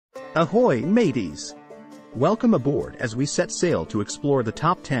Ahoy, mateys! Welcome aboard as we set sail to explore the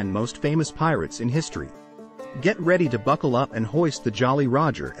top 10 most famous pirates in history. Get ready to buckle up and hoist the Jolly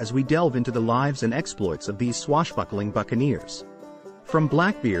Roger as we delve into the lives and exploits of these swashbuckling buccaneers. From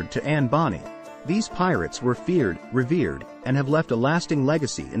Blackbeard to Anne Bonny, these pirates were feared, revered, and have left a lasting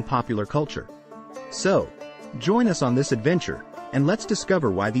legacy in popular culture. So, join us on this adventure, and let's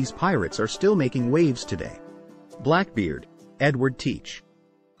discover why these pirates are still making waves today. Blackbeard, Edward Teach.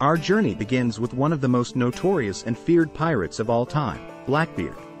 Our journey begins with one of the most notorious and feared pirates of all time,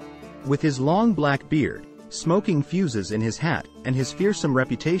 Blackbeard. With his long black beard, smoking fuses in his hat, and his fearsome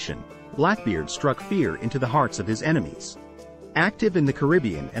reputation, Blackbeard struck fear into the hearts of his enemies. Active in the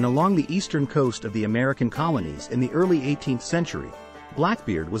Caribbean and along the eastern coast of the American colonies in the early 18th century,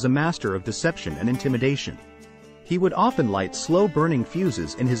 Blackbeard was a master of deception and intimidation. He would often light slow-burning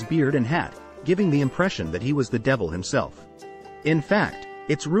fuses in his beard and hat, giving the impression that he was the devil himself. In fact,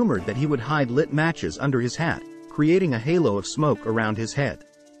 it's rumored that he would hide lit matches under his hat, creating a halo of smoke around his head.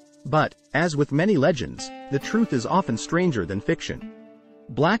 But, as with many legends, the truth is often stranger than fiction.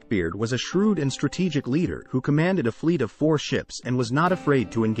 Blackbeard was a shrewd and strategic leader who commanded a fleet of 4 ships and was not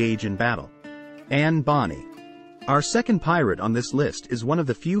afraid to engage in battle. Anne Bonny. Our second pirate on this list is one of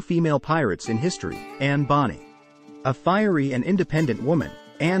the few female pirates in history, Anne Bonny. A fiery and independent woman,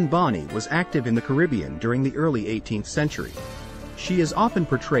 Anne Bonny was active in the Caribbean during the early 18th century. She is often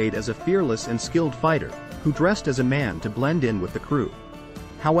portrayed as a fearless and skilled fighter, who dressed as a man to blend in with the crew.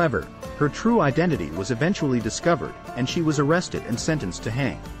 However, her true identity was eventually discovered, and she was arrested and sentenced to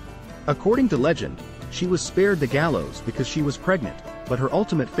hang. According to legend, she was spared the gallows because she was pregnant, but her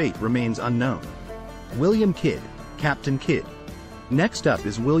ultimate fate remains unknown. William Kidd, Captain Kidd. Next up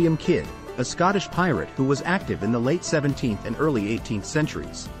is William Kidd, a Scottish pirate who was active in the late 17th and early 18th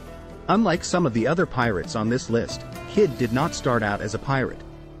centuries. Unlike some of the other pirates on this list, Kidd did not start out as a pirate.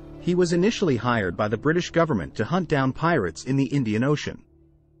 He was initially hired by the British government to hunt down pirates in the Indian Ocean.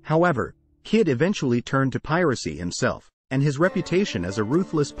 However, Kidd eventually turned to piracy himself, and his reputation as a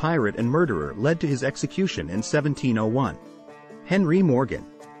ruthless pirate and murderer led to his execution in 1701. Henry Morgan.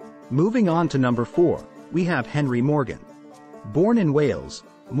 Moving on to number 4, we have Henry Morgan. Born in Wales,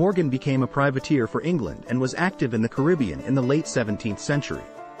 Morgan became a privateer for England and was active in the Caribbean in the late 17th century.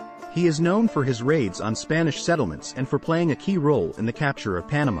 He is known for his raids on Spanish settlements and for playing a key role in the capture of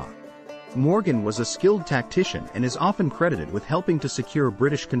Panama. Morgan was a skilled tactician and is often credited with helping to secure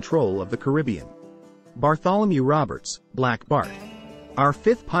British control of the Caribbean. Bartholomew Roberts, Black Bart. Our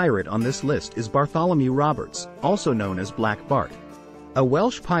 5th pirate on this list is Bartholomew Roberts, also known as Black Bart. A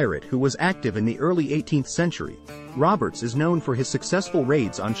Welsh pirate who was active in the early 18th century, Roberts is known for his successful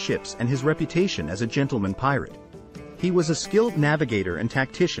raids on ships and his reputation as a gentleman pirate. He was a skilled navigator and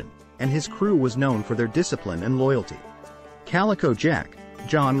tactician, and his crew was known for their discipline and loyalty. Calico Jack,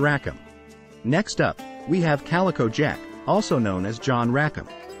 John Rackham. Next up, we have Calico Jack, also known as John Rackham.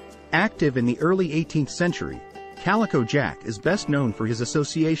 Active in the early 18th century, Calico Jack is best known for his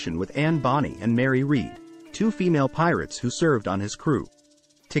association with Anne Bonny and Mary Read, 2 female pirates who served on his crew.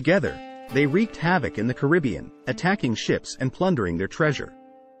 Together, they wreaked havoc in the Caribbean, attacking ships and plundering their treasure.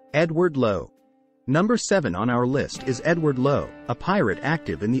 Edward Lowe. Number 7 on our list is Edward Lowe, a pirate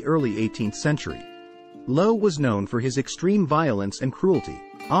active in the early 18th century. Lowe was known for his extreme violence and cruelty,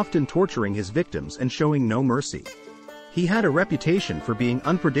 often torturing his victims and showing no mercy. He had a reputation for being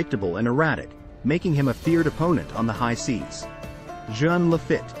unpredictable and erratic, making him a feared opponent on the high seas. Jean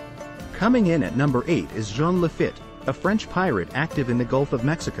Lafitte. Coming in at number 8 is Jean Lafitte, a French pirate active in the Gulf of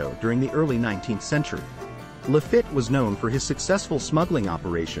Mexico during the early 19th century. Lafitte was known for his successful smuggling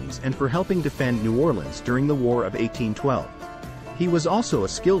operations and for helping defend New Orleans during the War of 1812. He was also a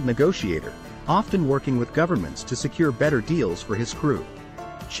skilled negotiator, often working with governments to secure better deals for his crew.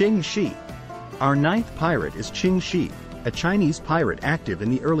 Qing Shi. Our 9th pirate is Qing Shi, a Chinese pirate active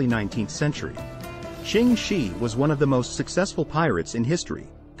in the early 19th century. Qing Shi was one of the most successful pirates in history,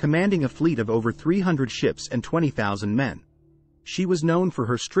 commanding a fleet of over 300 ships and 20,000 men. She was known for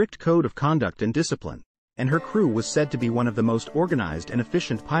her strict code of conduct and discipline, and her crew was said to be one of the most organized and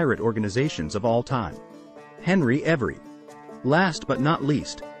efficient pirate organizations of all time. Henry Every. Last but not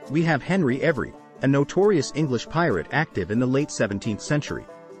least, we have Henry Every, a notorious English pirate active in the late 17th century.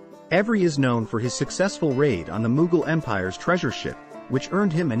 Every is known for his successful raid on the Mughal Empire's treasure ship, which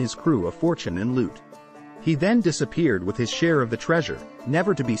earned him and his crew a fortune in loot. He then disappeared with his share of the treasure,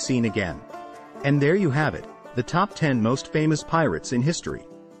 never to be seen again. And there you have it, the top 10 most famous pirates in history.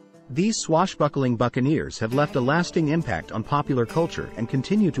 These swashbuckling buccaneers have left a lasting impact on popular culture and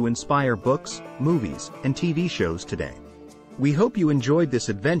continue to inspire books, movies, and TV shows today. We hope you enjoyed this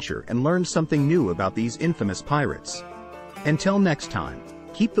adventure and learned something new about these infamous pirates. Until next time.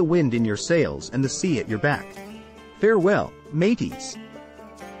 Keep the wind in your sails and the sea at your back. Farewell, mateys.